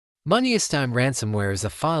MoneyIsTime ransomware is a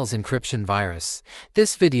files encryption virus.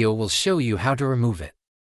 This video will show you how to remove it.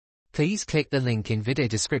 Please click the link in video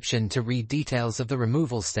description to read details of the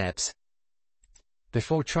removal steps.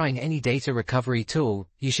 Before trying any data recovery tool,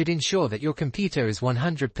 you should ensure that your computer is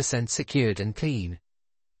 100% secured and clean.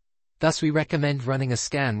 Thus we recommend running a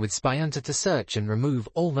scan with SpyHunter to search and remove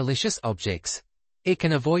all malicious objects. It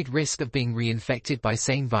can avoid risk of being reinfected by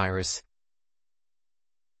same virus.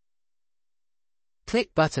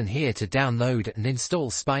 Click button here to download and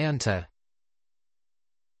install SpyHunter.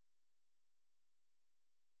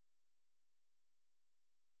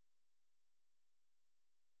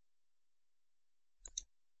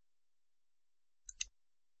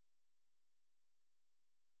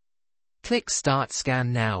 Click Start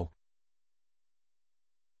Scan now.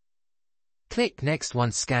 Click Next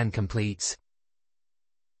once scan completes.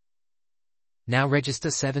 Now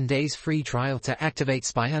register 7 days free trial to activate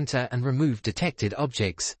SpyHunter and remove detected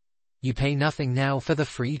objects. You pay nothing now for the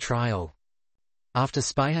free trial. After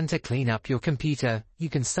SpyHunter clean up your computer, you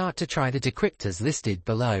can start to try the decryptors listed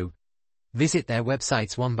below. Visit their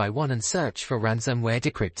websites one by one and search for Ransomware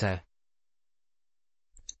Decryptor.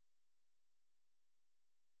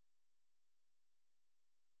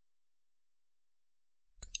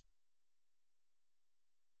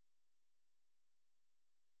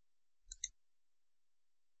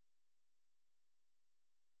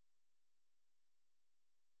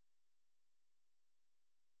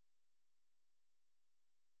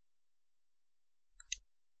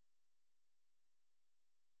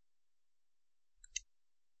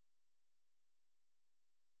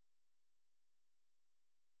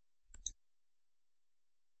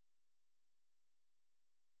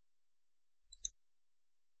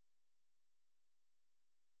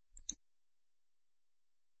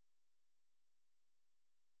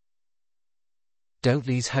 Don't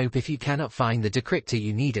lose hope if you cannot find the decryptor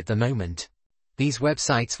you need at the moment. These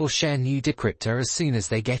websites will share new decryptor as soon as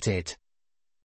they get it.